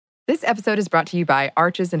This episode is brought to you by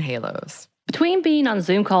Arches and Halos. Between being on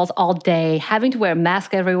Zoom calls all day, having to wear a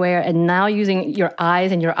mask everywhere, and now using your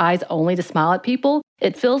eyes and your eyes only to smile at people,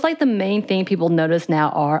 it feels like the main thing people notice now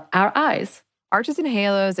are our eyes. Arches and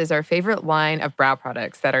Halos is our favorite line of brow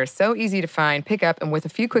products that are so easy to find, pick up, and with a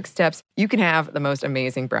few quick steps, you can have the most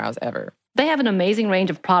amazing brows ever. They have an amazing range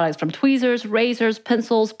of products from tweezers, razors,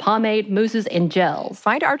 pencils, pomade, mousses, and gels.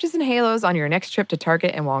 Find Arches and Halos on your next trip to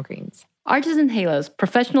Target and Walgreens. Arches and Halos,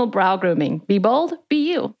 professional brow grooming. Be bold,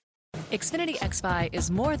 be you. SMNTY XFi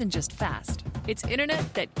is more than just fast. It's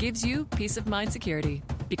internet that gives you peace of mind security.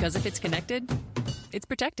 Because if it's connected, it's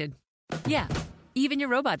protected. Yeah, even your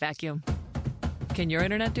robot vacuum. Can your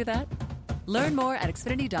internet do that? Learn more at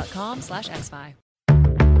xfinity.com/xfi.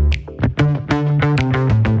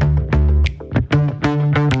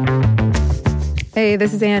 Hey,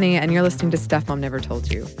 this is Annie, and you're listening to Stuff Mom Never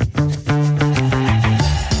Told You.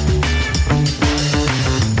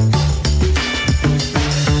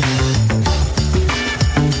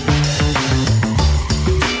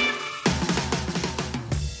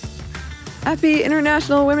 Happy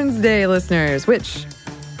International Women's Day, listeners, which,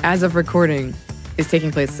 as of recording, is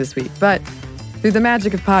taking place this week. But through the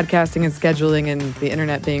magic of podcasting and scheduling and the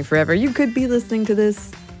internet being forever, you could be listening to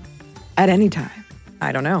this at any time.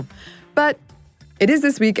 I don't know. But it is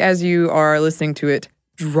this week as you are listening to it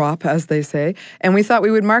drop, as they say. And we thought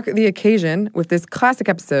we would mark the occasion with this classic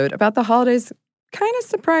episode about the holiday's kind of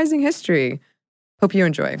surprising history. Hope you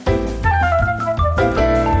enjoy.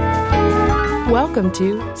 Welcome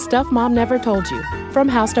to Stuff Mom Never Told You from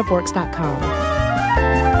HowStuffWorks.com.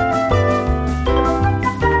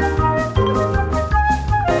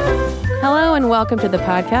 Hello and welcome to the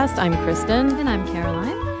podcast. I'm Kristen. And I'm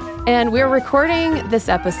Caroline. And we're recording this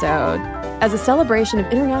episode as a celebration of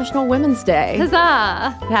International Women's Day.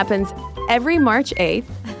 Huzzah! It happens every March 8th.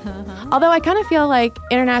 Although I kind of feel like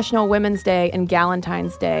International Women's Day and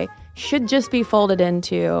Galentine's Day should just be folded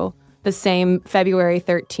into the same February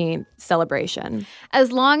 13th celebration.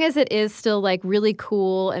 As long as it is still like really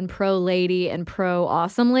cool and pro-lady and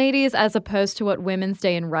pro-awesome ladies, as opposed to what Women's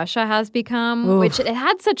Day in Russia has become, Oof. which it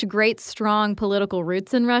had such great, strong political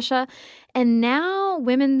roots in Russia. And now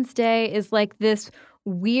Women's Day is like this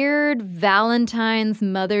weird Valentine's,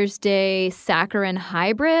 Mother's Day, saccharine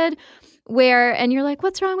hybrid where, and you're like,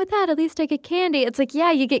 what's wrong with that? At least I get candy. It's like,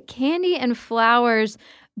 yeah, you get candy and flowers,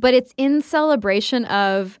 but it's in celebration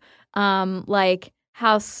of like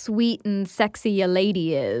how sweet and sexy a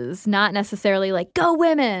lady is, not necessarily like, go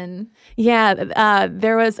women. Yeah,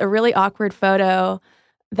 there was a really awkward photo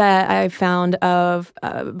that I found of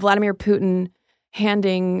Vladimir Putin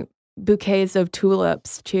handing bouquets of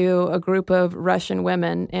tulips to a group of Russian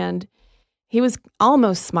women, and he was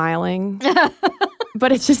almost smiling.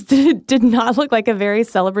 But it just did not look like a very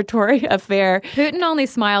celebratory affair. Putin only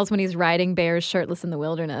smiles when he's riding bears shirtless in the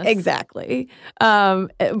wilderness. Exactly. But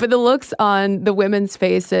the looks on the women's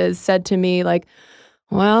faces said to me, like,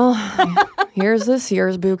 well, here's this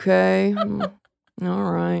year's bouquet. All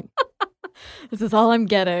right. This is all I'm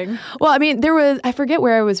getting. Well, I mean, I forget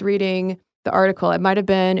where I was reading the article. It might have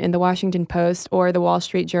been in the Washington Post or the Wall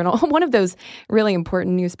Street Journal, one of those really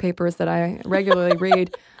important newspapers that I regularly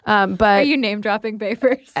read. But are you name-dropping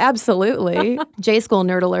papers? Absolutely. J-School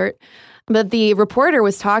nerd alert. But the reporter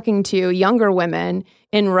was talking to younger women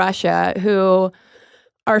in Russia who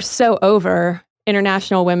are so over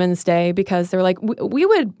International Women's Day because they're like, we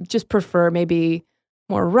would just prefer maybe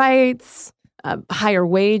more rights, higher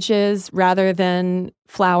wages rather than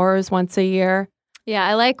flowers once a year. Yeah,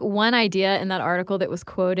 I like one idea in that article that was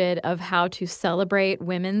quoted of how to celebrate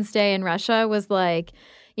Women's Day in Russia was like,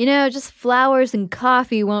 just flowers and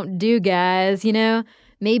coffee won't do, guys,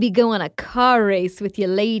 Maybe go on a car race with your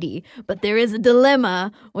lady, but there is a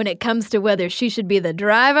dilemma when it comes to whether she should be the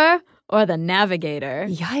driver or the navigator.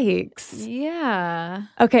 Yikes. Yeah.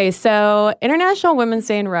 Okay, so International Women's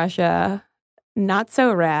Day in Russia, not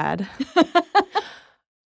so rad.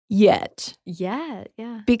 Yet. Yeah.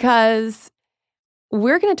 Because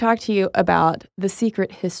we're going to talk to you about the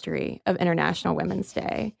secret history of International Women's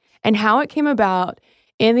Day and how it came about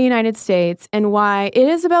in the United States and why it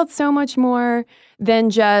is about so much more than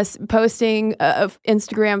just posting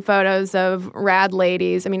Instagram photos of rad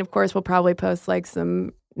ladies. I mean, of course, we'll probably post like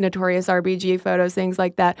some notorious RBG photos, things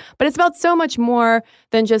like that. But it's about so much more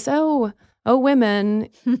than just, oh, women,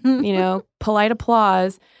 polite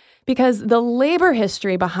applause. Because the labor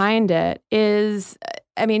history behind it is,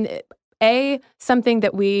 something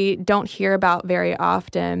that we don't hear about very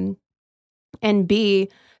often, and B,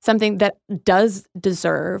 something that does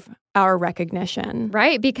deserve our recognition.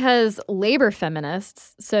 Right, because labor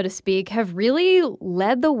feminists, so to speak, have really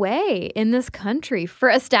led the way in this country for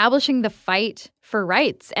establishing the fight for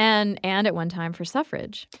rights and at one time for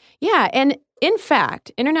suffrage. Yeah, and in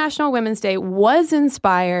fact, International Women's Day was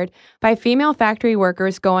inspired by female factory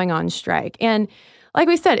workers going on strike. And like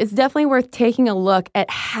we said, it's definitely worth taking a look at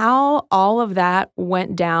how all of that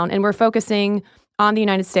went down. And we're focusing on the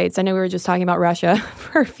United States. I know we were just talking about Russia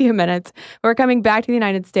for a few minutes. We're coming back to the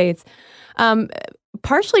United States,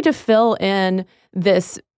 partially to fill in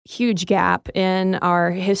this huge gap in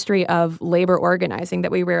our history of labor organizing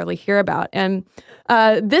that we rarely hear about. And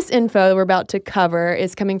this info we're about to cover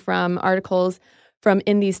is coming from articles from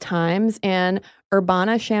In These Times and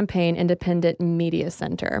Urbana-Champaign Independent Media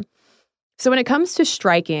Center. So when it comes to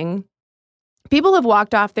striking, people have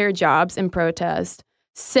walked off their jobs in protest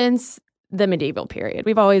since the medieval period.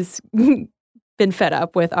 We've always been fed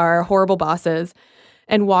up with our horrible bosses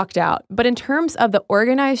and walked out. But in terms of the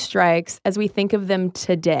organized strikes, as we think of them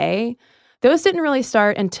today, those didn't really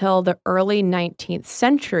start until the early 19th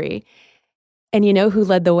century. And you know who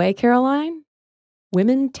led the way, Caroline?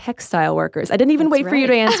 Women textile workers. I didn't even wait for you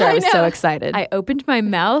to answer. I was so excited. I opened my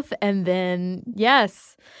mouth and then,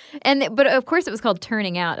 yes. But of course it was called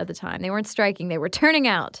turning out at the time. They weren't striking. They were turning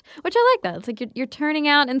out, which I like that. It's like you're turning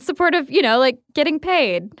out in support of, like getting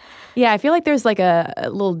paid. Yeah, I feel like there's like a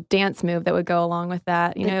little dance move that would go along with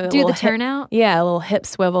that. Do the turnout? Yeah, a little hip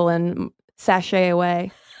swivel and sashay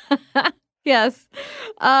away. Yes.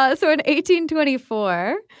 So in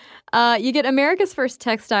 1824... you get America's first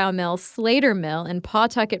textile mill, Slater Mill, in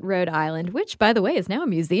Pawtucket, Rhode Island, which, by the way, is now a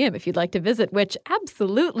museum if you'd like to visit, which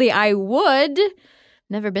absolutely I would.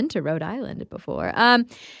 Never been to Rhode Island before.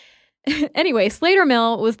 Anyway, Slater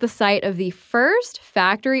Mill was the site of the first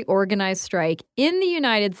factory organized strike in the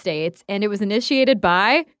United States, and it was initiated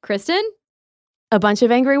by, Kristen? A bunch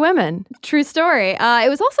of angry women. True story. It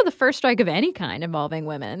was also the first strike of any kind involving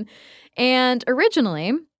women. And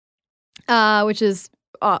originally, which is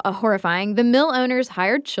horrifying, the mill owners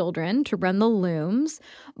hired children to run the looms,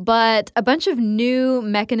 but a bunch of new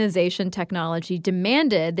mechanization technology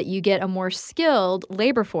demanded that you get a more skilled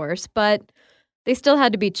labor force, but they still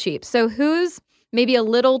had to be cheap. So who's maybe a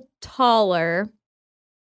little taller,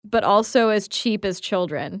 but also as cheap as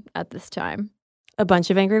children at this time? A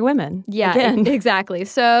bunch of angry women. Yeah, exactly.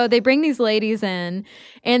 So they bring these ladies in,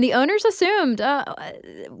 and the owners assumed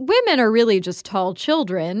women are really just tall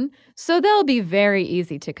children, so they'll be very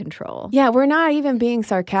easy to control. Yeah, we're not even being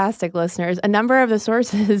sarcastic, listeners. A number of the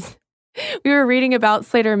sources we were reading about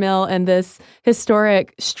Slater Mill and this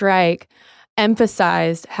historic strike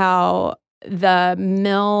emphasized how the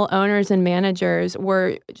mill owners and managers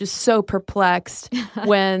were just so perplexed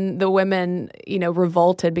when the women,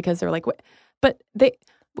 revolted because they're like, but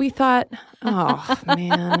we thought, oh,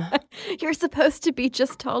 man. You're supposed to be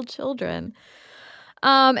just tall children.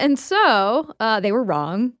 And so they were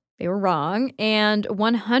wrong. They were wrong. And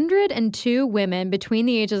 102 women between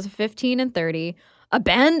the ages of 15 and 30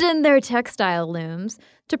 abandoned their textile looms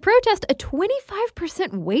to protest a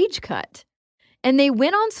 25% wage cut. And they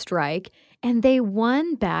went on strike, and they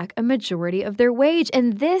won back a majority of their wage.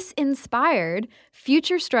 And this inspired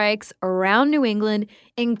future strikes around New England,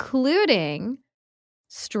 including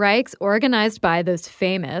strikes organized by those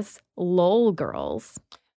famous Lowell girls.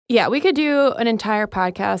 Yeah, we could do an entire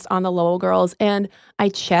podcast on the Lowell girls. And I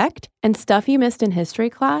checked, and Stuff You Missed in History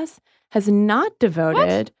class has not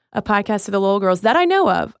devoted a podcast to the Lowell girls that I know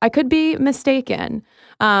of. I could be mistaken,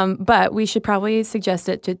 but we should probably suggest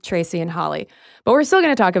it to Tracy and Holly. But we're still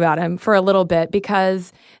going to talk about him for a little bit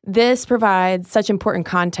because this provides such important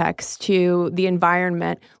context to the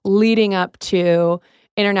environment leading up to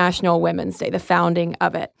International Women's Day, the founding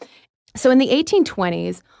of it. So in the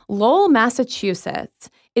 1820s, Lowell, Massachusetts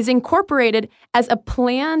is incorporated as a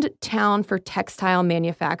planned town for textile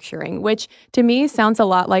manufacturing, which to me sounds a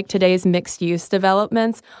lot like today's mixed-use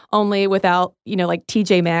developments, only without, like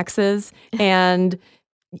TJ Maxx's and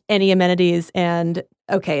any amenities. And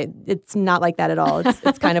okay, it's not like that at all.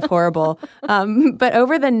 It's kind of horrible. But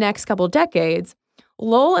over the next couple decades,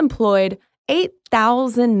 Lowell employed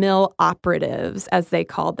 8,000 mill operatives, as they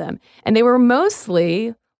called them. And they were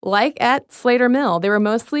mostly, like at Slater Mill, they were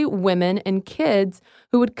mostly women and kids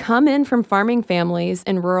who would come in from farming families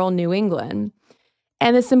in rural New England.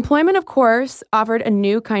 And this employment, of course, offered a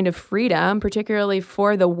new kind of freedom, particularly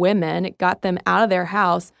for the women. It got them out of their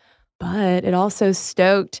house, but it also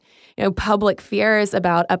stoked, public fears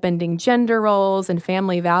about upending gender roles and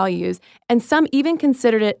family values. And some even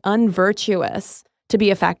considered it unvirtuous to be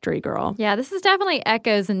a factory girl. Yeah, this is definitely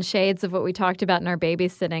echoes and shades of what we talked about in our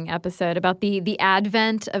babysitting episode about the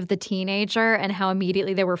advent of the teenager and how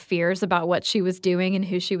immediately there were fears about what she was doing and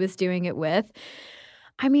who she was doing it with.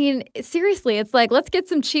 I mean, seriously, it's like, let's get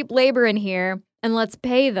some cheap labor in here and let's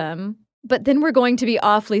pay them. But then we're going to be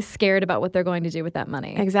awfully scared about what they're going to do with that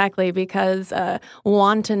money. Exactly, because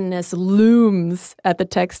wantonness looms at the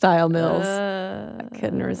textile mills. I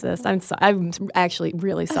couldn't resist. I'm actually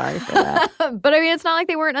really sorry for that. But I mean, it's not like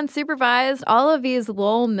they weren't unsupervised. All of these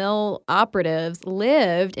Lowell Mill operatives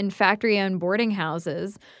lived in factory-owned boarding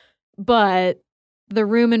houses, but the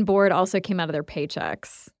room and board also came out of their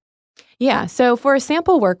paychecks. Yeah, so for a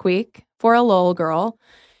sample work week for a Lowell girl,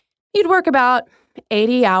 you'd work about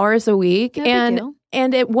 80 hours a week. No big deal.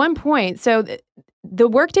 And at one point, so the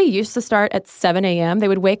workday used to start at 7 a.m. They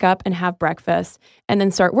would wake up and have breakfast and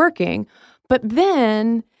then start working. But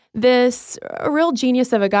then this real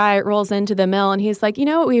genius of a guy rolls into the mill and he's like, you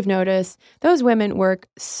know what we've noticed? Those women work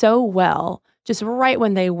so well just right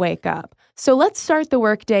when they wake up. So let's start the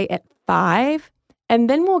workday at 5 and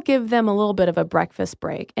then we'll give them a little bit of a breakfast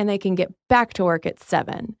break and they can get back to work at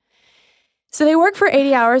 7. So they work for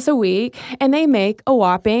 80 hours a week, and they make a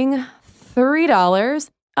whopping $3,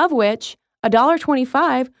 of which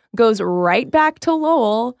 $1.25 goes right back to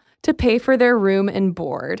Lowell to pay for their room and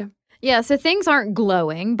board. Yeah, so things aren't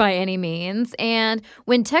glowing by any means. And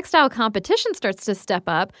when textile competition starts to step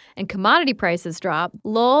up and commodity prices drop,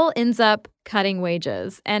 Lowell ends up cutting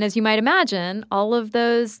wages. And as you might imagine, all of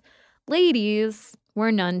those ladies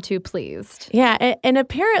were none too pleased. Yeah, and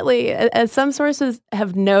apparently, as some sources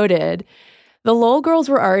have noted, the Lowell girls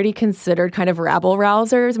were already considered kind of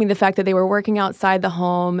rabble-rousers. I mean, the fact that they were working outside the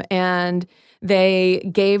home and they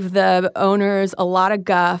gave the owners a lot of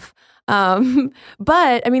guff.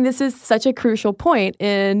 But, I mean, this is such a crucial point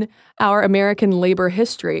in our American labor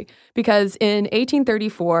history because in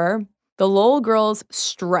 1834, the Lowell girls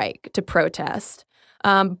strike to protest.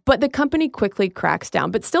 But the company quickly cracks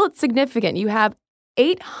down. But still, it's significant. You have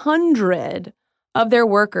 800 of their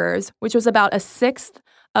workers, which was about a sixth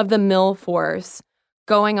of the mill force,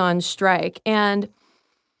 going on strike. And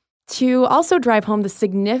to also drive home the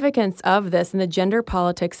significance of this and the gender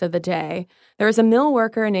politics of the day, there was a mill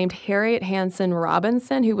worker named Harriet Hanson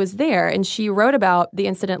Robinson who was there, and she wrote about the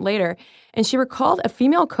incident later. And she recalled a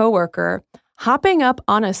female coworker hopping up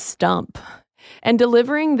on a stump and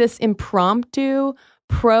delivering this impromptu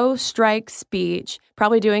pro-strike speech,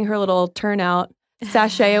 probably doing her little turnout,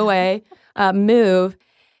 sashay away move.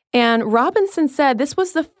 And Robinson said this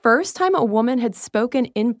was the first time a woman had spoken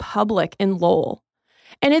in public in Lowell.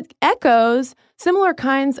 And it echoes similar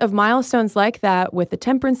kinds of milestones like that with the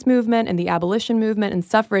temperance movement and the abolition movement and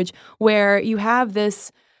suffrage, where you have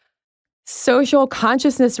this social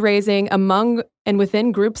consciousness raising among and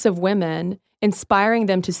within groups of women, inspiring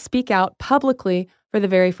them to speak out publicly for the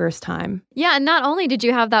very first time. Yeah, and not only did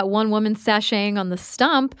you have that one woman sashaying on the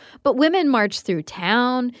stump, but women marched through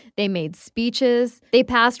town, they made speeches, they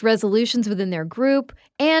passed resolutions within their group,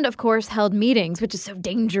 and of course held meetings, which is so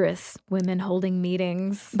dangerous, women holding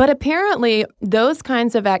meetings. But apparently those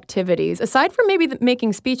kinds of activities, aside from maybe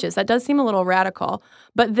making speeches, that does seem a little radical,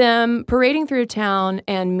 but them parading through town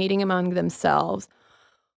and meeting among themselves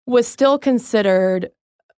was still considered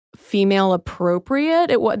female appropriate.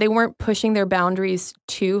 They weren't pushing their boundaries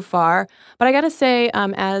too far. But I got to say,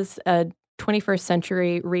 as a 21st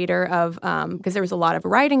century reader of, because there was a lot of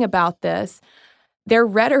writing about this, their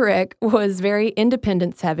rhetoric was very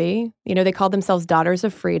independence heavy. You know, they called themselves Daughters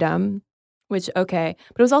of Freedom, which, okay.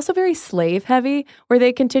 But it was also very slave heavy, where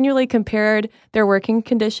they continually compared their working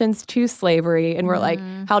conditions to slavery and were like,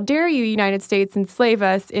 how dare you, United States, enslave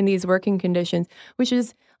us in these working conditions, which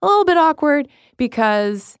is a little bit awkward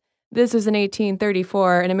because this was in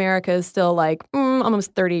 1834, and America is still like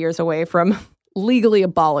almost 30 years away from legally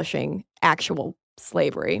abolishing actual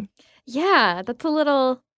slavery. Yeah, that's a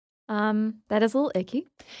little, that is a little icky.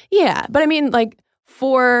 Yeah, but I mean, like,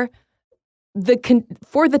 for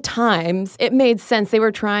the times, it made sense. They were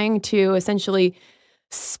trying to essentially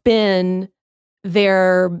spin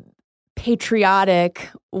their patriotic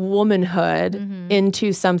womanhood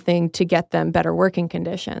into something to get them better working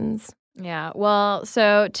conditions. Yeah, well,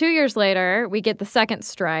 so 2 years later, we get the second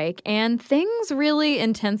strike, and things really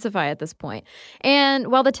intensify at this point. And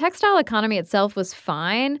while the textile economy itself was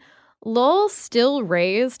fine, Lowell still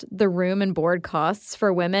raised the room and board costs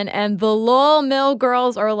for women, and the Lowell Mill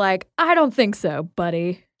girls are like, I don't think so,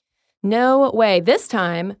 buddy. No way. This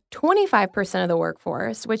time, 25% of the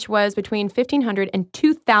workforce, which was between 1,500 and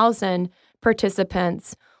 2,000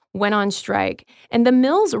 participants, went on strike. And the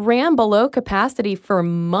mills ran below capacity for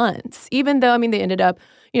months, even though, I mean, they ended up,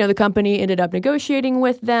 the company ended up negotiating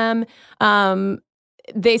with them,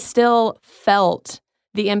 they still felt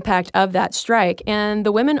the impact of that strike. And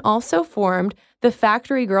the women also formed the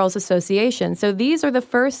Factory Girls Association. So these are the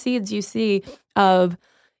first seeds you see of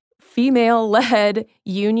female-led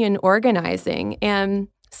union organizing. And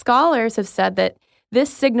scholars have said that this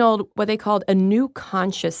signaled what they called a new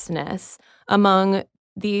consciousness among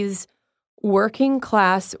these working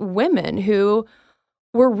class women who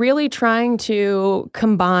were really trying to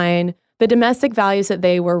combine the domestic values that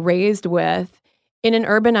they were raised with in an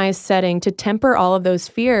urbanized setting to temper all of those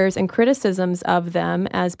fears and criticisms of them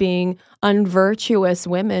as being unvirtuous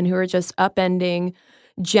women who are just upending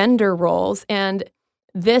gender roles. And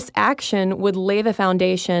this action would lay the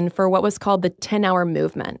foundation for what was called the 10-hour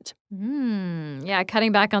movement. Yeah,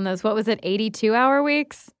 cutting back on those, what was it, 82-hour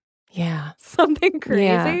weeks? Yeah. Something crazy.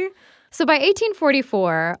 Yeah. So by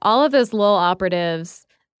 1844, all of those Lowell operatives,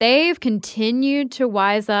 they've continued to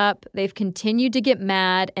wise up, they've continued to get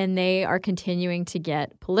mad, and they are continuing to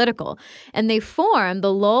get political. And they formed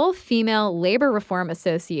the Lowell Female Labor Reform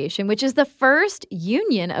Association, which is the first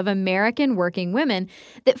union of American working women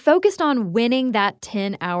that focused on winning that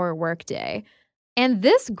 10-hour workday. And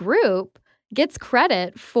this group gets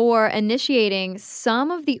credit for initiating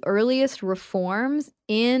some of the earliest reforms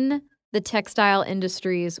in the textile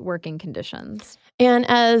industry's working conditions. And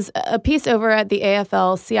as a piece over at the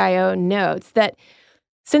AFL-CIO notes, that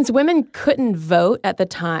since women couldn't vote at the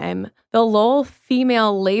time, the Lowell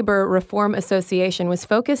Female Labor Reform Association was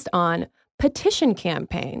focused on petition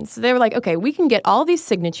campaigns. So they were like, okay, we can get all these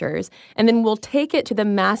signatures, and then we'll take it to the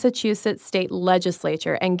Massachusetts state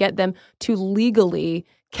legislature and get them to legally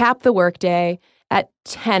cap the workday at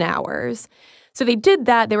 10 hours. So they did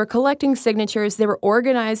that. They were collecting signatures. They were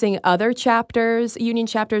organizing other chapters, union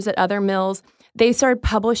chapters at other mills. They started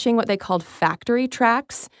publishing what they called factory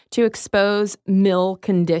tracts to expose mill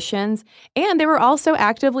conditions. And they were also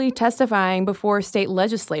actively testifying before state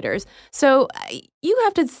legislators. So you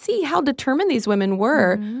have to see how determined these women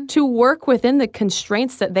were to work within the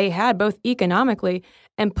constraints that they had, both economically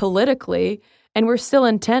and politically. And we're still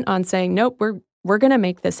intent on saying, nope, we're going to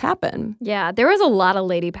make this happen. Yeah, there was a lot of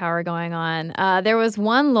lady power going on. There was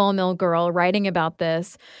one Lowell Mill girl writing about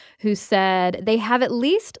this who said, they have at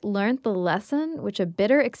least learned the lesson which a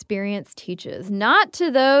bitter experience teaches. Not to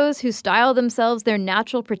those who style themselves their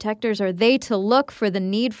natural protectors are they to look for the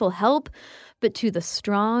needful help, but to the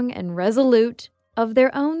strong and resolute of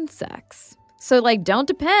their own sex. So, don't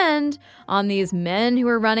depend on these men who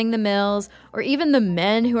are running the mills or even the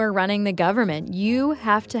men who are running the government. You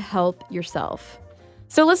have to help yourself.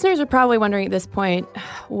 So listeners are probably wondering at this point,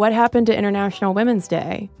 what happened to International Women's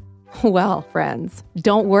Day? Well, friends,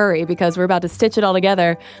 don't worry, because we're about to stitch it all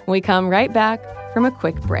together when we come right back from a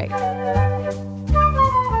quick break. Got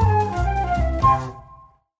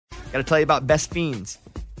to tell you about Best Fiends.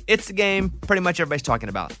 It's the game pretty much everybody's talking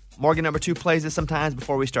about. Morgan number 2 plays this sometimes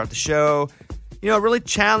before we start the show. It really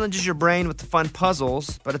challenges your brain with the fun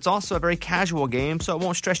puzzles, but it's also a very casual game, so it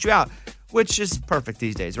won't stress you out, which is perfect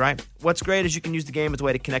these days, right? What's great is you can use the game as a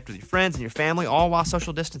way to connect with your friends and your family, all while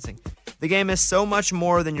social distancing. The game is so much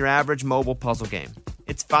more than your average mobile puzzle game.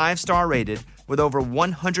 It's 5-star rated with over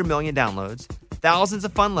 100 million downloads, thousands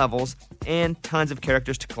of fun levels, and tons of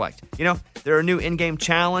characters to collect. There are new in-game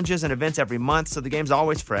challenges and events every month, so the game's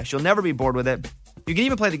always fresh. You'll never be bored with it. You can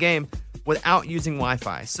even play the game without using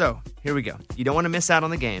Wi-Fi. So, here we go. You don't want to miss out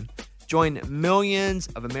on the game. Join millions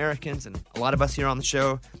of Americans and a lot of us here on the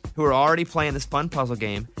show who are already playing this fun puzzle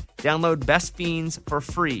game. Download Best Fiends for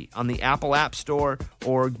free on the Apple App Store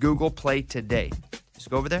or Google Play today.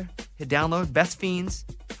 Just go over there, hit download Best Fiends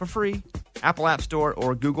for free, Apple App Store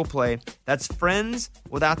or Google Play. That's Friends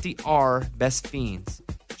without the R, Best Fiends.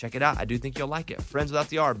 Check it out. I do think you'll like it. Friends without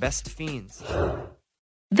the R, Best Fiends.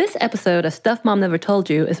 This episode of Stuff Mom Never Told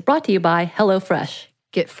You is brought to you by HelloFresh.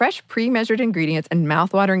 Get fresh, pre-measured ingredients and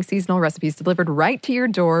mouth-watering seasonal recipes delivered right to your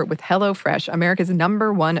door with HelloFresh, America's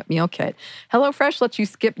 #1 meal kit. HelloFresh lets you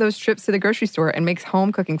skip those trips to the grocery store and makes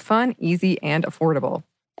home cooking fun, easy, and affordable.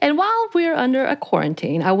 And while we're under a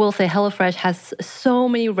quarantine, I will say HelloFresh has so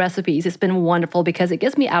many recipes. It's been wonderful because it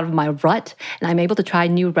gets me out of my rut and I'm able to try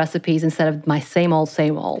new recipes instead of my same old,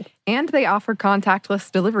 same old. And they offer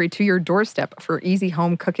contactless delivery to your doorstep for easy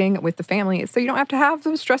home cooking with the family, so you don't have to have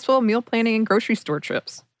those stressful meal planning and grocery store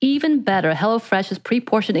trips. Even better, HelloFresh's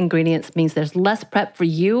pre-portioned ingredients means there's less prep for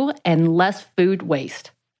you and less food waste.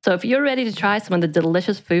 So if you're ready to try some of the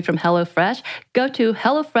delicious food from HelloFresh, go to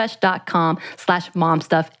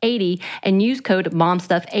HelloFresh.com/MomStuff80 and use code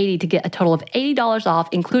MomStuff80 to get a total of $80 off,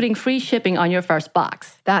 including free shipping on your first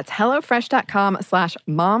box. That's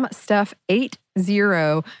HelloFresh.com/MomStuff80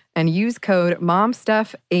 and use code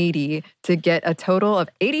MOMSTUFF80 to get a total of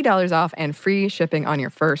 $80 off and free shipping on your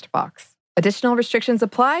first box. Additional restrictions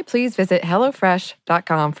apply. Please visit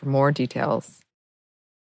HelloFresh.com for more details.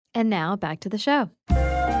 And now back to the show.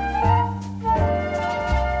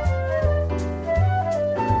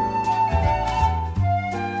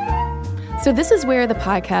 So this is where the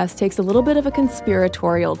podcast takes a little bit of a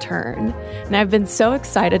conspiratorial turn. And I've been so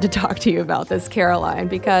excited to talk to you about this, Caroline,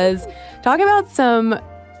 because talking about some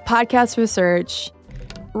podcast research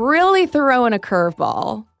really throwing a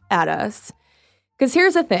curveball at us. Because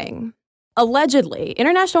here's the thing. Allegedly,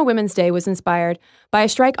 International Women's Day was inspired by a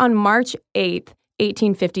strike on March 8th,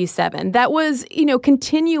 1857. That was,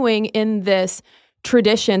 continuing in this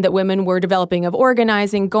tradition that women were developing of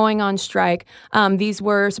organizing, going on strike. These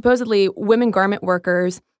were supposedly women garment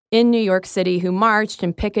workers in New York City who marched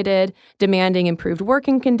and picketed, demanding improved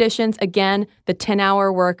working conditions, again, the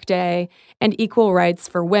 10-hour workday, and equal rights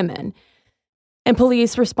for women. And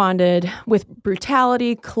police responded with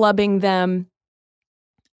brutality, clubbing them,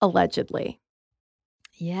 allegedly.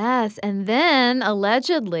 Yes, and then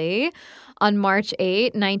allegedly on March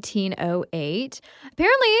 8, 1908,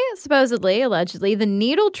 supposedly, allegedly, the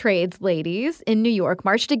needle trades ladies in New York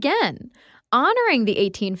marched again, honoring the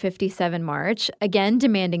 1857 march, again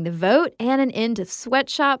demanding the vote and an end to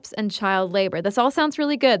sweatshops and child labor. This all sounds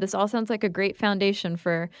really good. This all sounds like a great foundation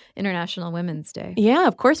for International Women's Day. Yeah,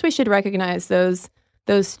 of course we should recognize those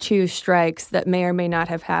two strikes that may or may not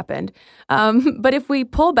have happened. But if we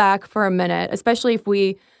pull back for a minute, especially if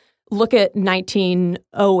we look at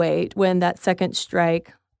 1908, when that second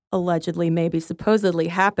strike allegedly, maybe supposedly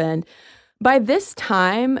happened, by this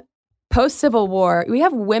time, post-Civil War, we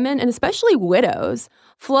have women and especially widows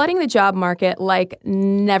flooding the job market like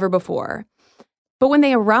never before. But when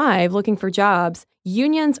they arrive looking for jobs,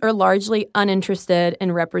 unions are largely uninterested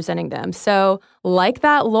in representing them. So, like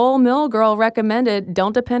that Lowell Mill girl recommended,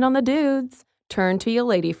 don't depend on the dudes, turn to your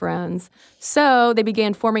lady friends. So they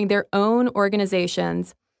began forming their own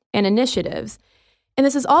organizations and initiatives. And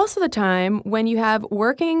this is also the time when you have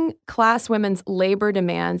working class women's labor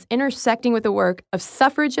demands intersecting with the work of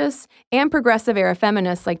suffragists and progressive era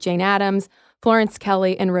feminists like Jane Addams, Florence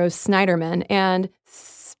Kelley, and Rose Snyderman. And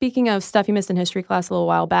speaking of stuff you missed in history class a little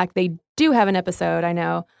while back, they do have an episode, I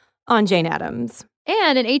know, on Jane Addams.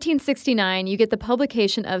 And in 1869, you get the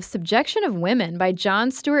publication of Subjection of Women by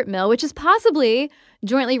John Stuart Mill, which is possibly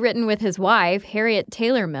jointly written with his wife, Harriet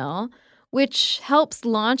Taylor Mill, which helps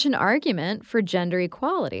launch an argument for gender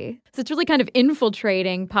equality. So it's really kind of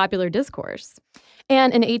infiltrating popular discourse.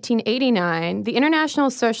 And in 1889, the International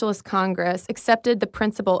Socialist Congress accepted the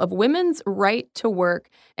principle of women's right to work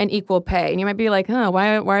and equal pay. And you might be like,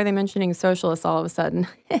 why are they mentioning socialists all of a sudden?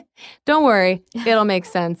 Don't worry, it'll make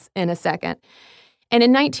sense in a second. And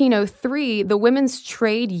in 1903, the Women's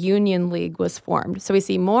Trade Union League was formed. So we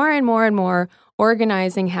see more and more and more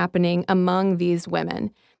organizing happening among these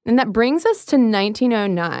women. And that brings us to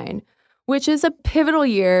 1909, which is a pivotal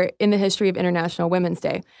year in the history of International Women's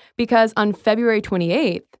Day, because on February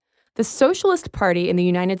 28th, the Socialist Party in the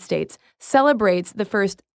United States celebrates the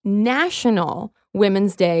first National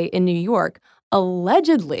Women's Day in New York,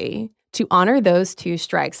 allegedly to honor those two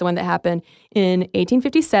strikes, the one that happened in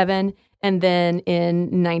 1857 and then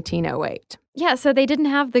in 1908. Yeah, so they didn't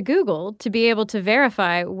have the Google to be able to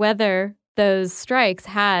verify whether those strikes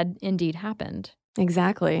had indeed happened.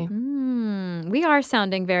 Exactly. We are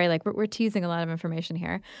sounding very like we're teasing a lot of information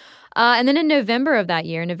here. And then in November of that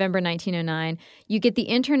year, November 1909, you get the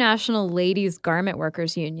International Ladies Garment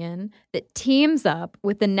Workers Union that teams up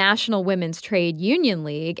with the National Women's Trade Union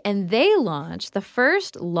League, and they launch the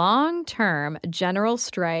first long-term general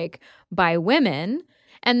strike by women.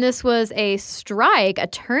 And this was a strike, a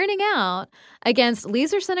turning out against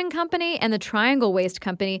Leeserson and Company and the Triangle Waste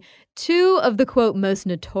Company, two of the, quote, most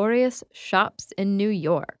notorious shops in New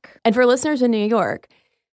York. And for listeners in New York,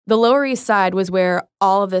 the Lower East Side was where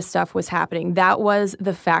all of this stuff was happening. That was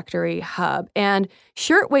the factory hub. And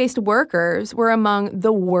shirtwaist workers were among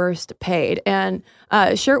the worst paid. And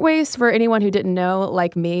shirtwaist, for anyone who didn't know,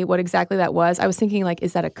 like me, what exactly that was, I was thinking, like,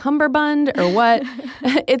 is that a cummerbund or what?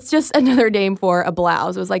 It's just another name for a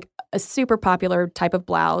blouse. It was like a super popular type of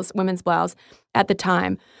blouse, women's blouse at the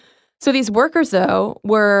time. So these workers, though,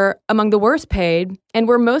 were among the worst paid and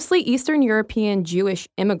were mostly Eastern European Jewish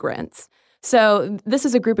immigrants. So this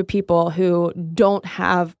is a group of people who don't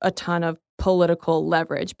have a ton of political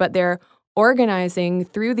leverage, but they're organizing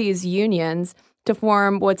through these unions to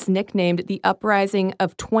form what's nicknamed the Uprising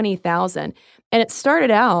of 20,000. And it started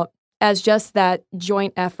out as just that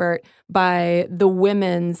joint effort by the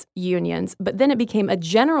women's unions, but then it became a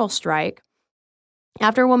general strike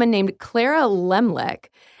after a woman named Clara Lemlich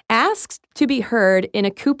asked to be heard in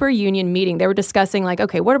a Cooper Union meeting. They were discussing, like,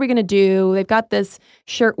 okay, what are we going to do? They've got this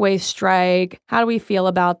shirtwaist strike. How do we feel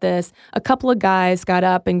about this? A couple of guys got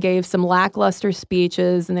up and gave some lackluster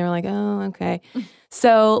speeches, and they were like, oh, okay.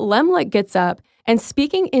 So Lemlich gets up, and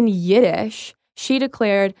speaking in Yiddish, she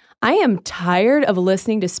declared, I am tired of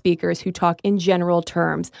listening to speakers who talk in general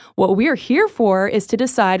terms. What we're here for is to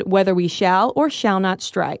decide whether we shall or shall not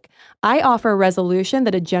strike. I offer a resolution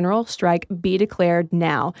that a general strike be declared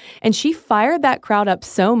now. And she fired that crowd up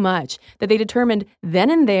so much that they determined then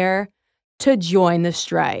and there to join the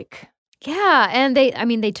strike. Yeah, and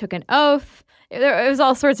they took an oath. There was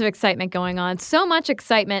all sorts of excitement going on. So much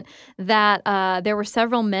excitement that there were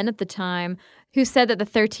several men at the time who said that the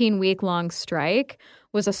 13-week-long strike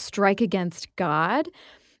was a strike against God.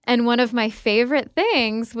 And one of my favorite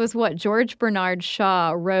things was what George Bernard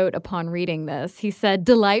Shaw wrote upon reading this. He said,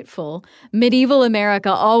 delightful, medieval America,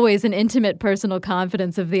 always an intimate personal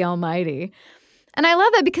confidence of the Almighty. And I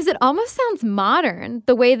love that because it almost sounds modern,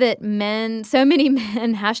 the way that men, so many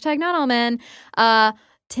men, hashtag not all men,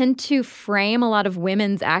 tend to frame a lot of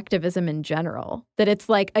women's activism in general, that it's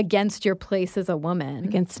like against your place as a woman.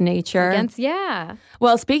 Against nature. Yeah.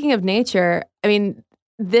 Well, speaking of nature, I mean,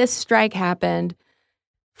 this strike happened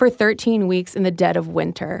for 13 weeks in the dead of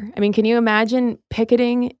winter. I mean, can you imagine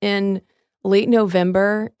picketing in late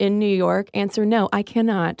November in New York? Answer, no, I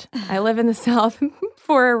cannot. I live in the South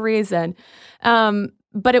for a reason.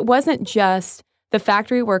 But it wasn't just the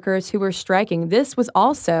factory workers who were striking. This was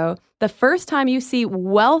also the first time you see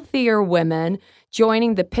wealthier women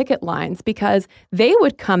joining the picket lines, because they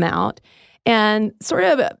would come out and sort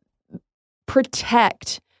of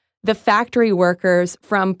protect the factory workers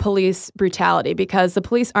from police brutality, because the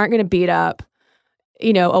police aren't going to beat up,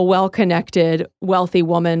 a well-connected, wealthy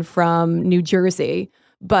woman from New Jersey,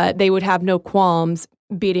 but they would have no qualms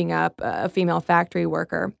beating up a female factory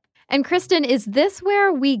worker. And Kristen, is this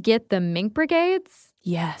where we get the mink brigades?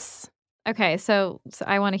 Yes. Okay, so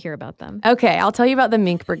I want to hear about them. Okay, I'll tell you about the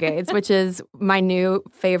mink brigades, which is my new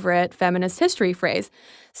favorite feminist history phrase.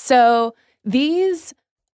 So these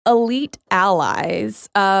elite allies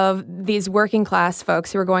of these working class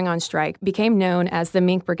folks who were going on strike became known as the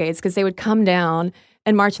mink brigades because they would come down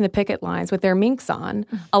and march in the picket lines with their minks on.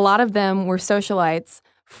 A lot of them were socialites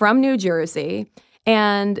from New Jersey.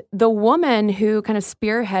 And the woman who kind of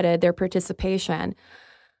spearheaded their participation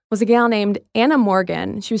was a gal named Anna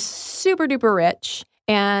Morgan. She was super duper rich,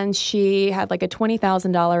 and she had like a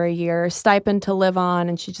 $20,000 a year stipend to live on,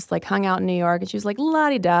 and she just like hung out in New York, and she was like,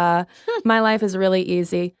 la-di-da, my life is really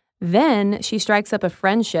easy. Then she strikes up a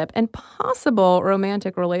friendship and possible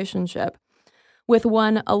romantic relationship with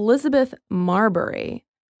one Elizabeth Marbury,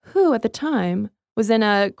 who at the time was in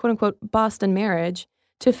a quote-unquote Boston marriage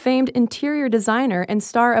to famed interior designer and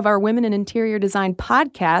star of our Women in Interior Design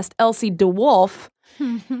podcast, Elsie DeWolf.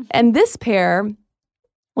 And this pair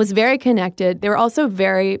was very connected. They were also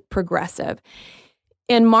very progressive.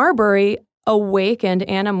 And Marbury awakened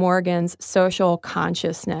Anna Morgan's social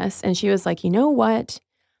consciousness. And she was like, you know what?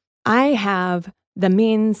 I have the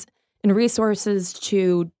means and resources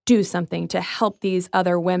to do something to help these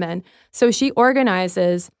other women. So she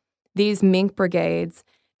organizes these mink brigades,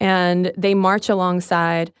 and they march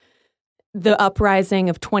alongside the uprising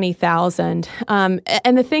of 20,000. And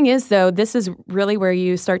the thing is, though, this is really where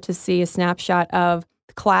you start to see a snapshot of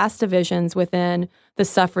class divisions within the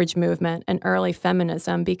suffrage movement and early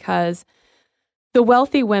feminism, because the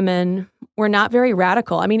wealthy women were not very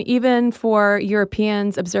radical. I mean, even for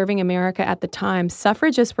Europeans observing America at the time,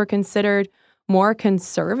 suffragists were considered more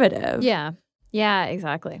conservative. Yeah,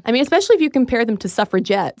 exactly. I mean, especially if you compare them to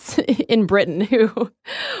suffragettes in Britain, who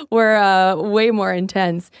were way more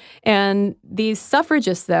intense. And these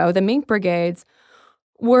suffragists, though, the mink brigades,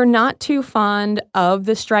 were not too fond of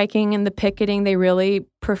the striking and the picketing. They really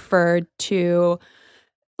preferred to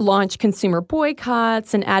launch consumer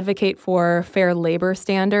boycotts and advocate for fair labor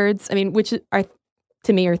standards. I mean, which are,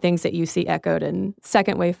 to me, are things that you see echoed in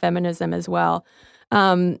second wave feminism as well.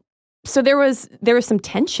 So there was some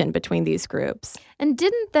tension between these groups. And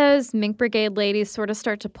didn't those mink brigade ladies sort of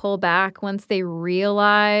start to pull back once they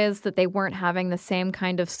realized that they weren't having the same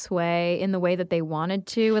kind of sway in the way that they wanted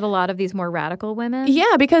to with a lot of these more radical women?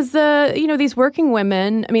 Yeah, because these working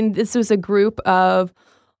women, I mean, this was a group of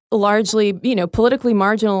largely, politically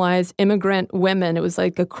marginalized immigrant women. It was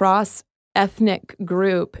like a cross-ethnic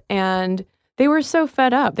group, and they were so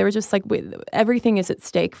fed up. They were just like, everything is at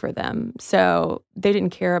stake for them. So they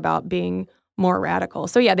didn't care about being more radical.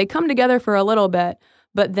 So yeah, they come together for a little bit,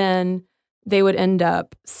 but then they would end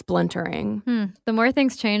up splintering. The more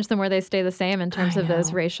things change, the more they stay the same in terms I of those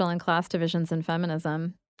know. racial and class divisions in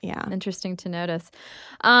feminism. Yeah. Interesting to notice.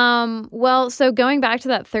 So going back to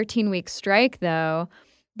that 13-week strike, though,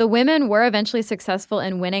 the women were eventually successful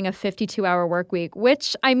in winning a 52-hour work week,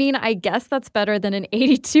 which, I mean, I guess that's better than an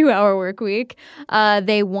 82-hour work week.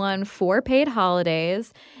 They won 4 paid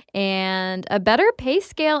holidays and a better pay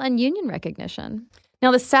scale and union recognition.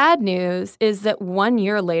 Now, the sad news is that 1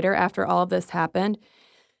 year later, after all of this happened,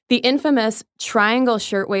 the infamous Triangle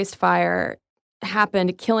Shirtwaist Fire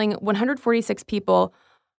happened, killing 146 people,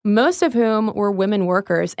 most of whom were women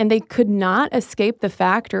workers, and they could not escape the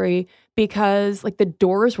factory because the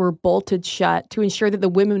doors were bolted shut to ensure that the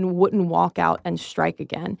women wouldn't walk out and strike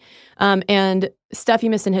again. And Stuff You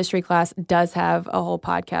Missed in History class does have a whole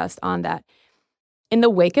podcast on that. In the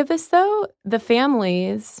wake of this, though, the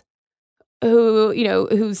families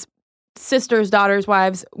whose sisters, daughters,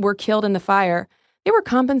 wives were killed in the fire, they were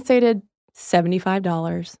compensated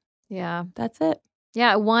 $75. Yeah. That's it.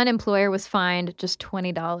 Yeah, one employer was fined just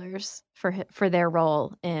 $20 for their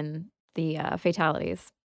role in the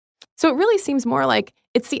fatalities. So it really seems more like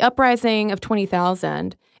it's the uprising of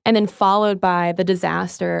 20,000 and then followed by the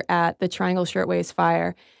disaster at the Triangle Shirtwaist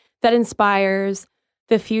Fire that inspires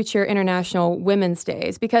the future International Women's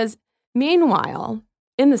Days. Because meanwhile,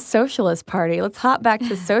 in the Socialist Party, let's hop back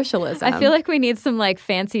to socialism. I feel like we need some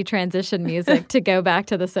fancy transition music to go back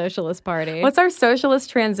to the Socialist Party. What's our socialist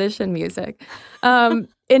transition music? In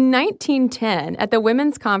 1910, at the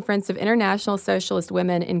Women's Conference of International Socialist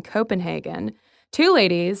Women in Copenhagen, 2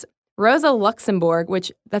 ladies, Rosa Luxemburg,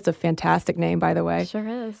 which that's a fantastic name, by the way, Sure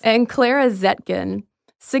is, and Clara Zetkin,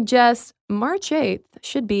 suggest March 8th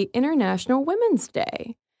should be International Women's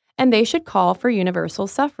Day, and they should call for universal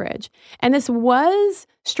suffrage. And this was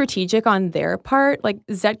strategic on their part.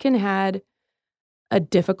 Zetkin had a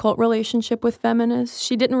difficult relationship with feminists.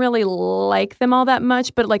 She didn't really like them all that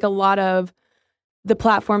much, but a lot of the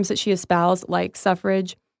platforms that she espoused, like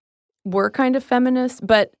suffrage, were kind of feminist.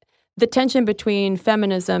 But the tension between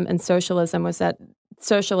feminism and socialism was that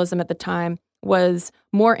socialism at the time was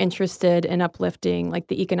more interested in uplifting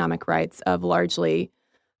the economic rights of largely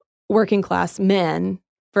working class men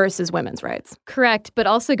versus women's rights. Correct. But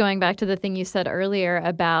also going back to the thing you said earlier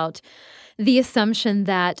about the assumption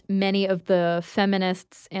that many of the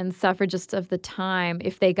feminists and suffragists of the time,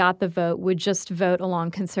 if they got the vote, would just vote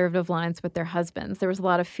along conservative lines with their husbands. There was a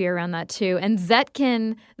lot of fear around that too. And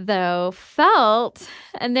Zetkin, though, felt,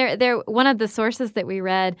 and one of the sources that we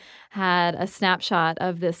read had a snapshot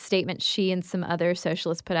of this statement she and some other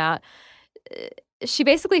socialists put out. She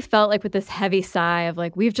basically felt with this heavy sigh of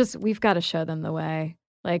we've got to show them the way.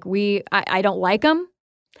 I don't like them.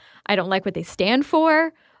 I don't like what they stand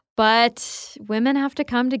for. But women have to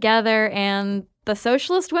come together, and the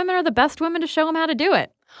socialist women are the best women to show them how to do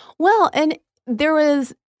it. Well, and there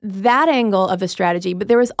was that angle of the strategy, but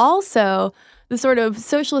there was also the sort of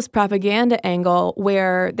socialist propaganda angle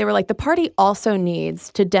where they were the party also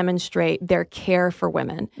needs to demonstrate their care for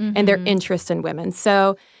women and their interest in women.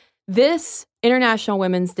 So this International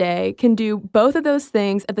Women's Day can do both of those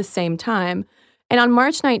things at the same time. And on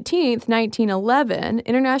March 19th, 1911,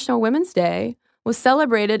 International Women's Day was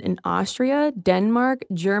celebrated in Austria, Denmark,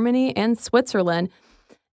 Germany, and Switzerland.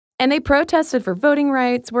 And they protested for voting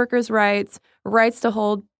rights, workers' rights, rights to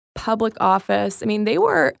hold public office. I mean, they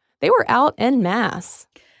were out en masse.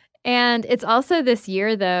 And it's also this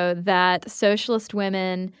year, though, that socialist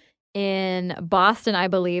women in Boston, I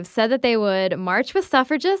believe, said that they would march with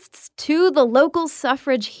suffragists to the local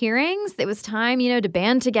suffrage hearings. It was time, to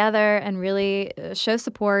band together and really show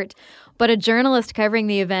support. But a journalist covering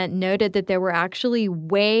the event noted that there were actually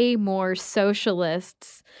way more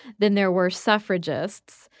socialists than there were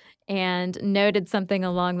suffragists, and noted something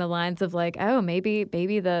along the lines of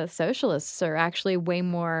maybe the socialists are actually way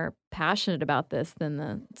more passionate about this than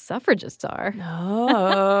the suffragists are.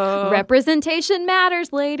 Oh. Representation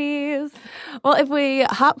matters, ladies. Well, if we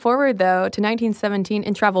hop forward, though, to 1917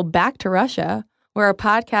 and travel back to Russia, where our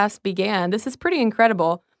podcast began, this is pretty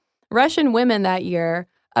incredible. Russian women that year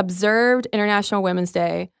observed International Women's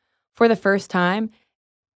Day for the first time,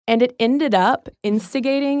 and it ended up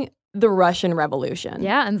instigating the Russian Revolution.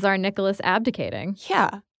 Yeah, and Tsar Nicholas abdicating.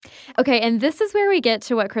 Yeah. Okay, and this is where we get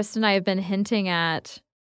to what Krista and I have been hinting at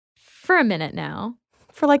for a minute now.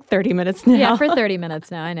 For 30 minutes now. Yeah, for 30 minutes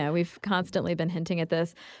now. I know. We've constantly been hinting at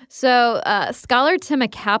this. So scholar Tima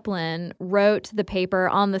Kaplan wrote the paper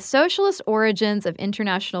on the socialist origins of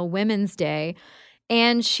International Women's Day,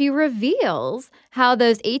 and she reveals how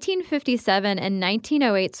those 1857 and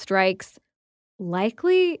 1908 strikes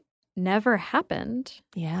likely never happened.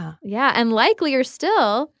 Yeah. Yeah, and likelier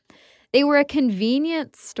still, They were a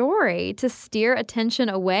convenient story to steer attention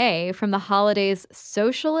away from the holiday's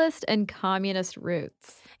socialist and communist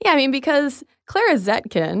roots. Yeah, I mean, because Clara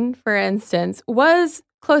Zetkin, for instance, was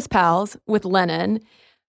close pals with Lenin,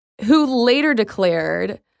 who later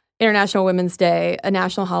declared International Women's Day a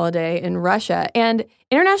national holiday in Russia. And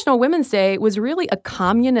International Women's Day was really a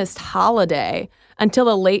communist holiday until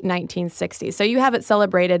the late 1960s. So you have it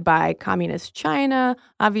celebrated by communist China,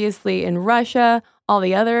 obviously in Russia, all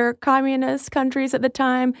the other communist countries at the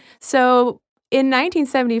time. So in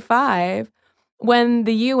 1975, when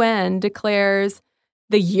the UN declares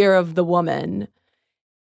the Year of the Woman,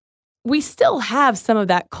 we still have some of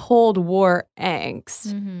that Cold War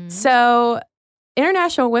angst. Mm-hmm. So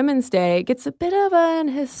International Women's Day gets a bit of an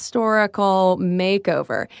historical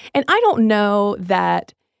makeover. And I don't know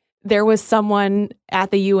that there was someone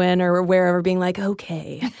at the UN or wherever being like,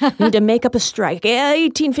 okay, we need to make up a strike. Yeah,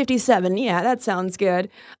 1857. Yeah, that sounds good.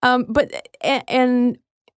 And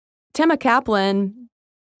Tema Kaplan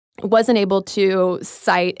wasn't able to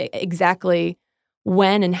cite exactly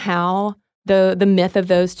when and how the myth of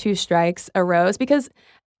those two strikes arose, because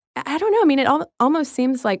I don't know. I mean, it almost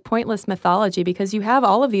seems like pointless mythology, because you have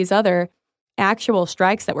all of these other actual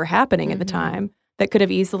strikes that were happening at the time that could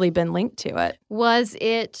have easily been linked to it. Was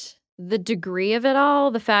it the degree of it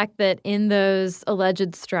all? The fact that in those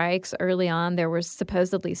alleged strikes early on, there were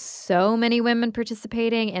supposedly so many women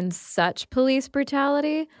participating and such police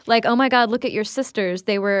brutality? Like, oh my God, look at your sisters.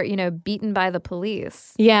 They were, beaten by the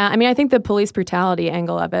police. Yeah. I mean, I think the police brutality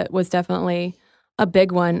angle of it was definitely a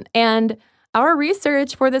big one. And our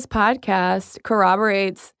research for this podcast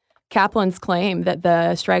corroborates Kaplan's claim that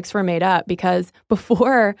the strikes were made up, because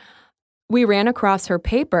before we ran across her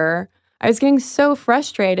paper, I was getting so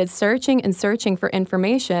frustrated searching for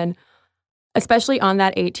information, especially on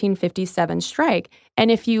that 1857 strike.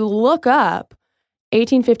 And if you look up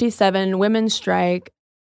 1857 women's strike,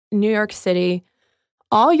 New York City,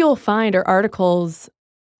 all you'll find are articles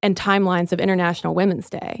and timelines of International Women's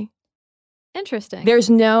Day. Interesting. There's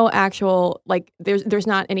no actual, there's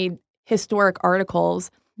not any historic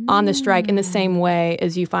articles on the strike in the same way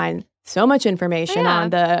as you find so much information on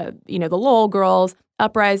the Lowell girls,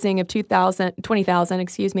 uprising of 20,000,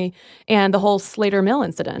 and the whole Slater Mill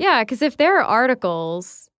incident. Yeah, because if there are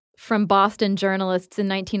articles from Boston journalists in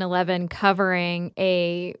 1911 covering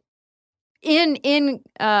in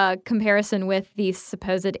comparison with the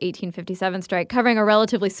supposed 1857 strike, covering a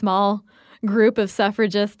relatively small group of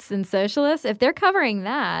suffragists and socialists, if they're covering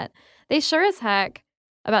that, they sure as heck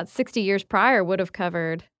about 60 years prior would have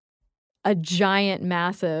covered a giant,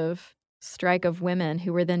 massive strike of women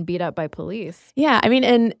who were then beat up by police. Yeah, I mean,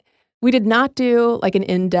 and we did not do like an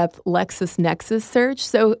in-depth LexisNexis search,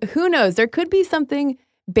 so who knows? There could be something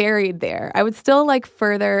buried there. I would still like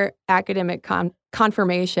further academic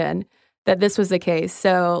confirmation that this was the case.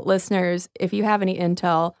 So listeners, if you have any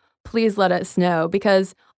intel, please let us know,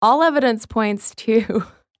 because all evidence points to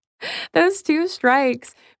those two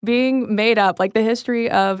strikes being made up. Like, the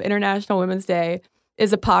history of International Women's Day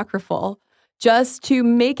is apocryphal, just to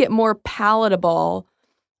make it more palatable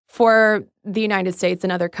for the United States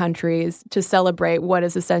and other countries to celebrate what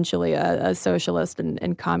is essentially a socialist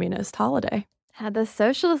and communist holiday. Had the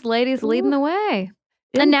socialist ladies leading the way.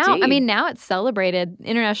 Indeed. And now it's celebrated.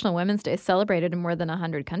 International Women's Day is celebrated in more than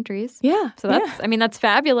 100 countries. Yeah. So that's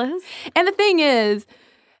fabulous. And the thing is,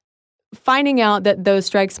 finding out that those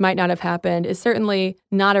strikes might not have happened is certainly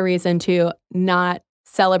not a reason to not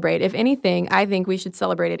celebrate. If anything, I think we should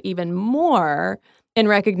celebrate it even more in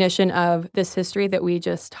recognition of this history that we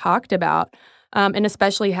just talked about, and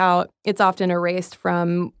especially how it's often erased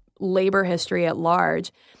from labor history at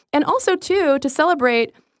large. And also, too, to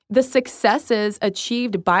celebrate the successes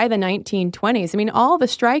achieved by the 1920s. I mean, all the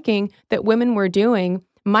striking that women were doing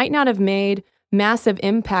might not have made massive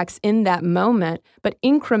impacts in that moment, but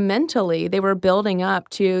incrementally they were building up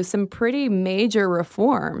to some pretty major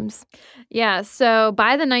reforms. Yeah, so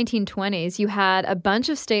by the 1920s, you had a bunch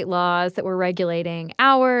of state laws that were regulating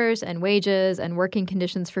hours and wages and working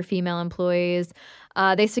conditions for female employees.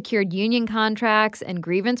 They secured union contracts and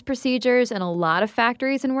grievance procedures in a lot of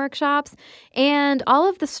factories and workshops. And all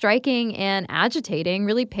of the striking and agitating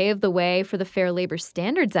really paved the way for the Fair Labor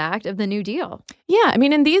Standards Act of the New Deal. Yeah, I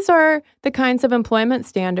mean, and these are the kinds of employment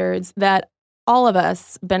standards that all of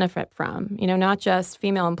us benefit from, not just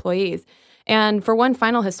female employees. And for one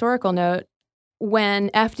final historical note, when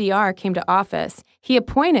FDR came to office, he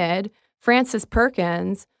appointed Frances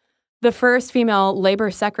Perkins, the first female labor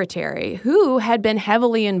secretary, who had been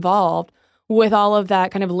heavily involved with all of that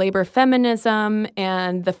kind of labor feminism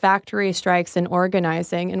and the factory strikes and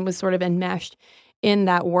organizing, and was sort of enmeshed in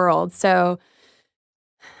that world. So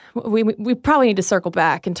we probably need to circle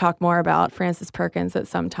back and talk more about Frances Perkins at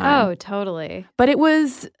some time. Oh, totally. But it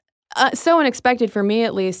was so unexpected for me,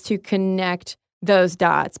 at least, to connect those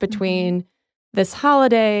dots between this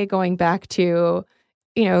holiday going back to,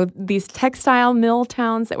 these textile mill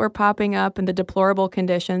towns that were popping up and the deplorable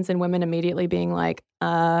conditions and women immediately being like,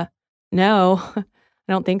 no, I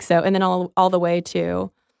don't think so. And then all the way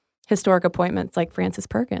to historic appointments like Frances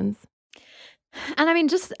Perkins. And I mean,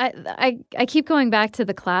 just I keep going back to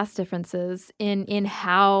the class differences in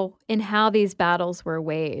how these battles were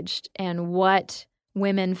waged and what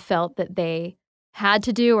women felt that they had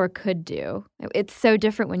to do or could do. It's so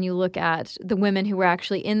different when you look at the women who were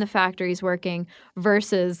actually in the factories working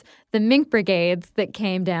versus the mink brigades that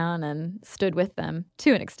came down and stood with them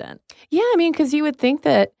to an extent. Yeah, I mean, because you would think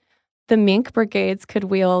that the mink brigades could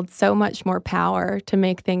wield so much more power to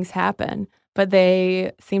make things happen, but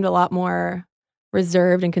they seemed a lot more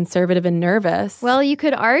reserved and conservative and nervous. Well, you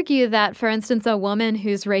could argue that, for instance, a woman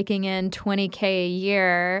who's raking in $20K a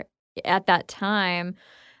year at that time,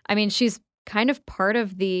 I mean, she's kind of part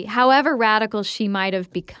of however radical she might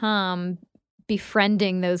have become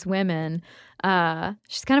befriending those women,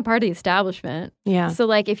 she's kind of part of the establishment. Yeah. So,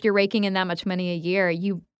 like, if you're raking in that much money a year,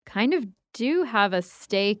 you kind of do have a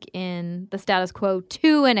stake in the status quo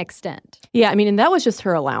to an extent. Yeah, I mean, and that was just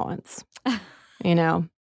her allowance, All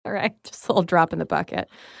right. just a little drop in the bucket.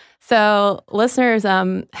 So, listeners,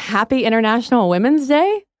 happy International Women's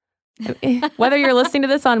Day. Whether you're listening to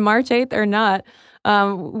this on March 8th or not,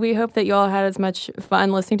 we hope that you all had as much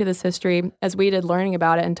fun listening to this history as we did learning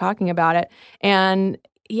about it and talking about it. And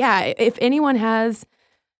yeah, if anyone has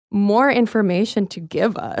more information to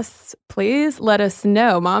give us, please let us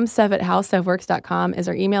know. momstuff@howstuffworks.com is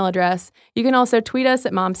our email address. You can also tweet us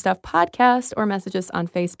at momstuffpodcast or message us on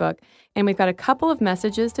Facebook. And we've got a couple of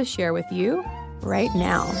messages to share with you right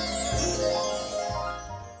now.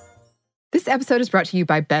 This episode is brought to you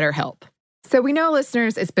by BetterHelp. So we know,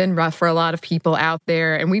 listeners, it's been rough for a lot of people out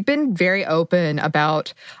there, and we've been very open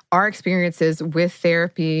about our experiences with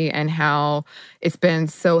therapy and how it's been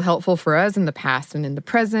so helpful for us in the past and in the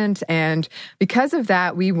present. And because of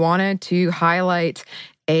that, we wanted to highlight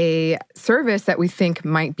a service that we think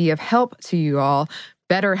might be of help to you all,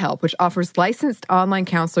 BetterHelp, which offers licensed online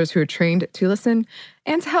counselors who are trained to listen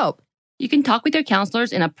and to help. You can talk with your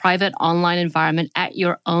counselors in a private online environment at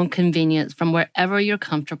your own convenience from wherever you're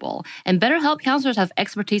comfortable. And BetterHelp counselors have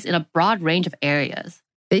expertise in a broad range of areas.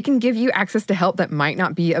 They can give you access to help that might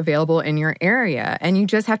not be available in your area. And you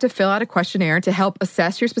just have to fill out a questionnaire to help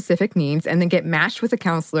assess your specific needs and then get matched with a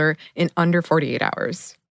counselor in under 48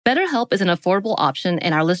 hours. BetterHelp is an affordable option,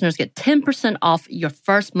 and our listeners get 10% off your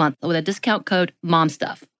first month with a discount code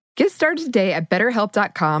MOMSTUFF. Get started today at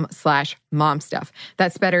betterhelp.com/momstuff.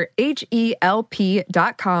 That's better,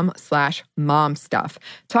 HELP.com/momstuff.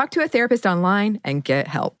 Talk to a therapist online and get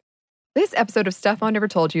help. This episode of Stuff Mom Never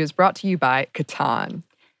Told You is brought to you by Catan.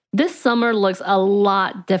 This summer looks a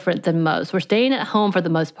lot different than most. We're staying at home for the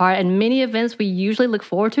most part, and many events we usually look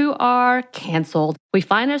forward to are canceled. We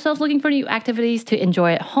find ourselves looking for new activities to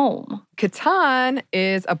enjoy at home. Catan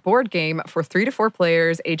is a board game for 3 to 4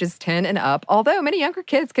 players, ages 10 and up. Although many younger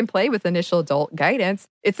kids can play with initial adult guidance,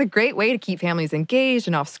 it's a great way to keep families engaged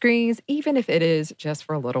and off screens, even if it is just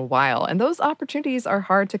for a little while. And those opportunities are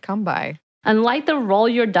hard to come by. Unlike the roll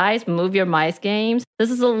your dice, move your mice games, this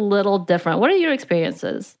is a little different. What are your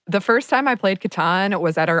experiences? The first time I played Catan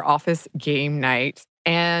was at our office game night.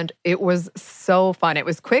 And it was so fun. It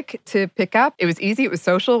was quick to pick up. It was easy. It was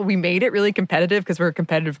social. We made it really competitive because we're a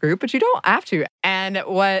competitive group, but you don't have to. And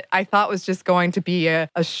what I thought was just going to be a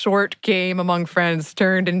short game among friends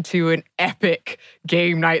turned into an epic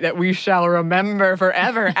game night that we shall remember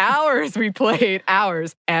forever. Hours we played,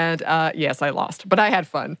 hours. And yes, I lost, but I had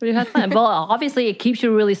fun. You had fun. Well, obviously it keeps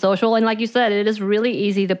you really social. And like you said, it is really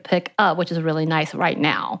easy to pick up, which is really nice right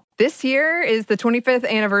now. This year is the 25th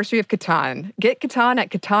anniversary of Catan. Get Catan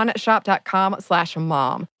at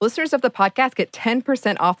catanshop.com/mom. Listeners of the podcast get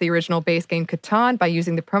 10% off the original base game Catan by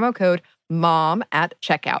using the promo code MOM at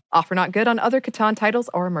checkout. Offer not good on other Catan titles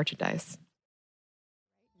or merchandise.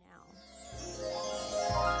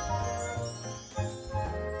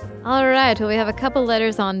 All right. Well, we have a couple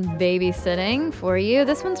letters on babysitting for you.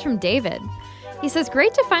 This one's from David. He says,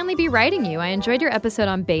 great to finally be writing you. I enjoyed your episode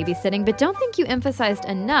on babysitting, but don't think you emphasized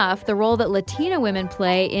enough the role that Latina women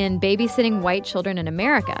play in babysitting white children in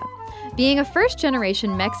America. Being a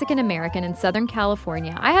first-generation Mexican-American in Southern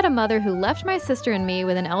California, I had a mother who left my sister and me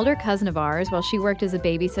with an elder cousin of ours while she worked as a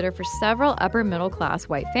babysitter for several upper-middle-class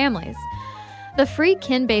white families. The free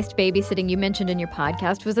kin-based babysitting you mentioned in your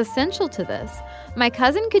podcast was essential to this. My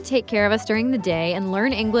cousin could take care of us during the day and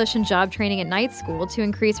learn English and job training at night school to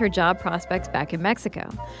increase her job prospects back in Mexico.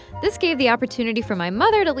 This gave the opportunity for my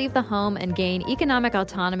mother to leave the home and gain economic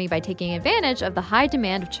autonomy by taking advantage of the high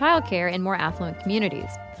demand of childcare in more affluent communities.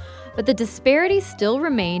 But the disparity still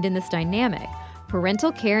remained in this dynamic.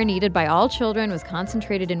 Parental care needed by all children was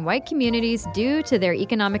concentrated in white communities due to their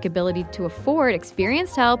economic ability to afford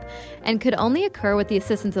experienced help and could only occur with the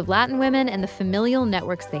assistance of Latin women and the familial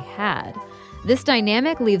networks they had. This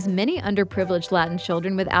dynamic leaves many underprivileged Latin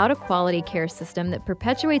children without a quality care system that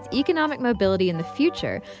perpetuates economic mobility in the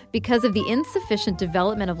future because of the insufficient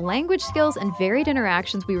development of language skills and varied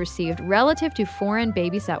interactions we received relative to foreign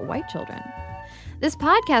babysat white children. This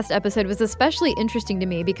podcast episode was especially interesting to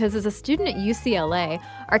me because as a student at UCLA,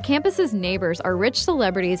 our campus's neighbors are rich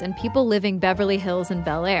celebrities and people living Beverly Hills and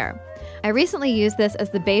Bel Air. I recently used this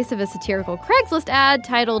as the base of a satirical Craigslist ad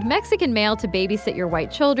titled Mexican Male to Babysit Your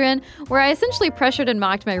White Children, where I essentially pressured and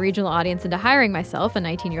mocked my regional audience into hiring myself, a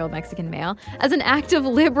 19-year-old Mexican male, as an act of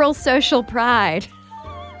liberal social pride.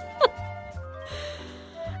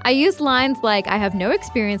 I used lines like, I have no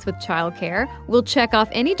experience with childcare, will check off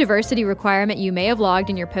any diversity requirement you may have logged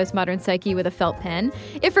in your postmodern psyche with a felt pen.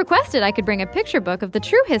 If requested, I could bring a picture book of the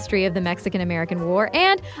true history of the Mexican-American War,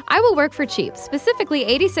 and I will work for cheap, specifically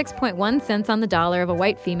 86.1 cents on the dollar of a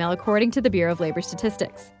white female according to the Bureau of Labor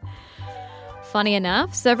Statistics. Funny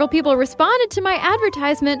enough, several people responded to my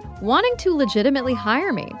advertisement wanting to legitimately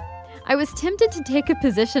hire me. I was tempted to take a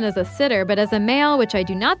position as a sitter, but as a male, which I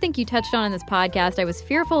do not think you touched on in this podcast, I was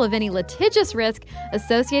fearful of any litigious risk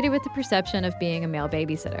associated with the perception of being a male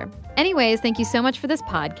babysitter. Anyways, thank you so much for this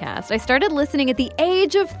podcast. I started listening at the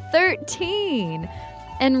age of 13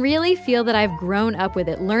 and really feel that I've grown up with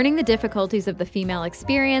it, learning the difficulties of the female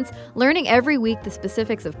experience, learning every week the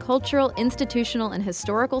specifics of cultural, institutional, and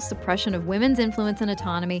historical suppression of women's influence and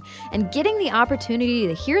autonomy, and getting the opportunity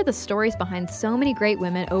to hear the stories behind so many great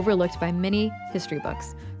women overlooked by many history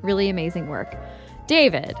books. Really amazing work.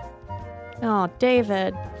 David. Oh,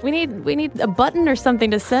 David. We need a button or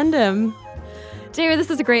something to send him. David,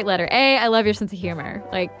 this is a great letter. A, I love your sense of humor.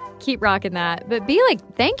 Keep rocking that. But B,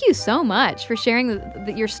 thank you so much for sharing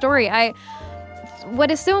your story.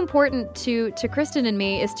 What is so important to Kristen and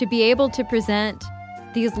me is to be able to present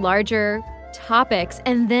these larger topics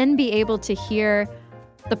and then be able to hear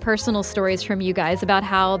the personal stories from you guys about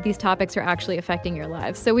how these topics are actually affecting your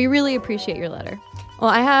lives. So we really appreciate your letter.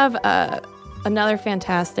 Well, I have another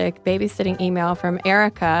fantastic babysitting email from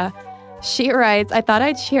Erica. She writes, I thought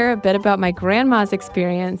I'd share a bit about my grandma's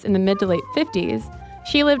experience in the mid to late 50s.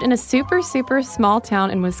 She lived in a super, super small town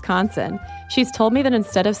in Wisconsin. She's told me that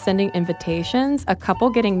instead of sending invitations, a couple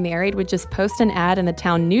getting married would just post an ad in the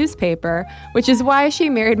town newspaper, which is why she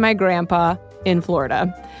married my grandpa in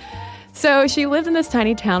Florida. So she lived in this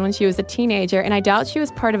tiny town when she was a teenager, and I doubt she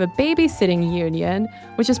was part of a babysitting union,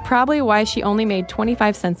 which is probably why she only made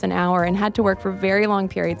 25 cents an hour and had to work for very long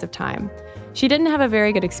periods of time. She didn't have a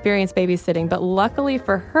very good experience babysitting, but luckily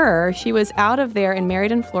for her, she was out of there and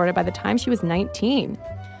married in Florida by the time she was 19.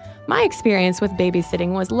 My experience with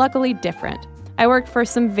babysitting was luckily different. I worked for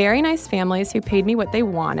some very nice families who paid me what they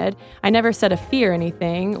wanted. I never set a fee or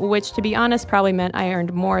anything, which to be honest probably meant I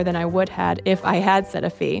earned more than I would had if I had set a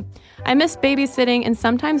fee. I miss babysitting and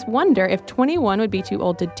sometimes wonder if 21 would be too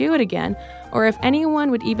old to do it again, or if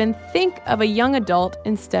anyone would even think of a young adult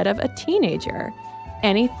instead of a teenager.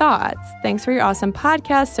 Any thoughts? Thanks for your awesome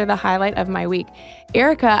podcasts. They're the highlight of my week.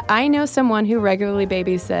 Erica, I know someone who regularly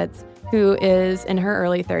babysits who is in her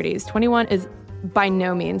early 30s. 21 is by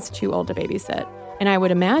no means too old to babysit. And I would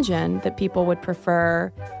imagine that people would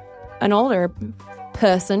prefer an older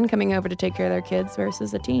person coming over to take care of their kids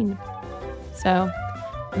versus a teen. So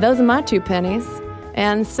those are my 2 pennies.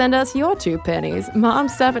 And send us your 2 pennies.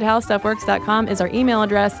 momstuff@howstuffworks.com is our email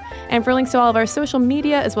address. And for links to all of our social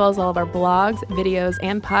media, as well as all of our blogs, videos,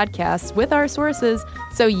 and podcasts with our sources,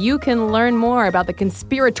 so you can learn more about the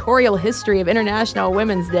conspiratorial history of International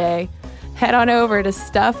Women's Day, head on over to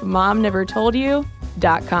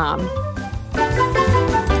stuffmomnevertoldyou.com.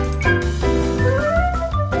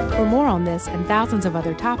 For more on this and thousands of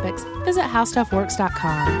other topics, visit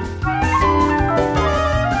howstuffworks.com.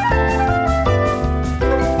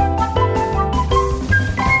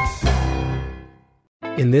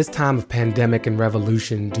 In this time of pandemic and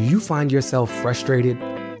revolution, do you find yourself frustrated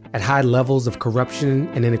at high levels of corruption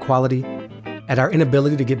and inequality, at our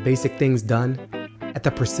inability to get basic things done, at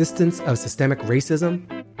the persistence of systemic racism?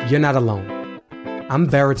 You're not alone. I'm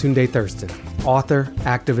Baratunde Thurston, author,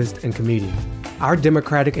 activist, and comedian. Our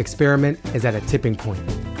democratic experiment is at a tipping point,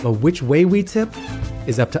 but which way we tip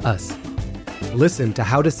is up to us. Listen to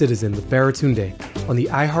How to Citizen with Baratunde on the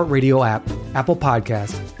iHeartRadio app, Apple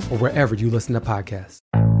Podcasts, or wherever you listen to podcasts.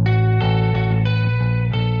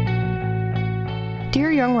 Dear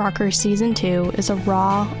Young Rocker Season 2 is a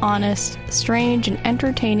raw, honest, strange, and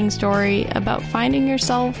entertaining story about finding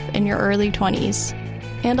yourself in your early 20s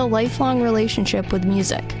and a lifelong relationship with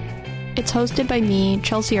music. It's hosted by me,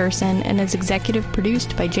 Chelsea Urson, and is executive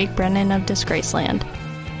produced by Jake Brennan of Disgraceland.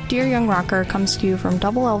 Dear Young Rocker comes to you from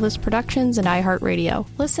Double Elvis Productions and iHeartRadio.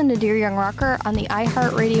 Listen to Dear Young Rocker on the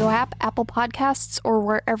iHeartRadio app, Apple Podcasts, or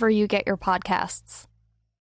wherever you get your podcasts.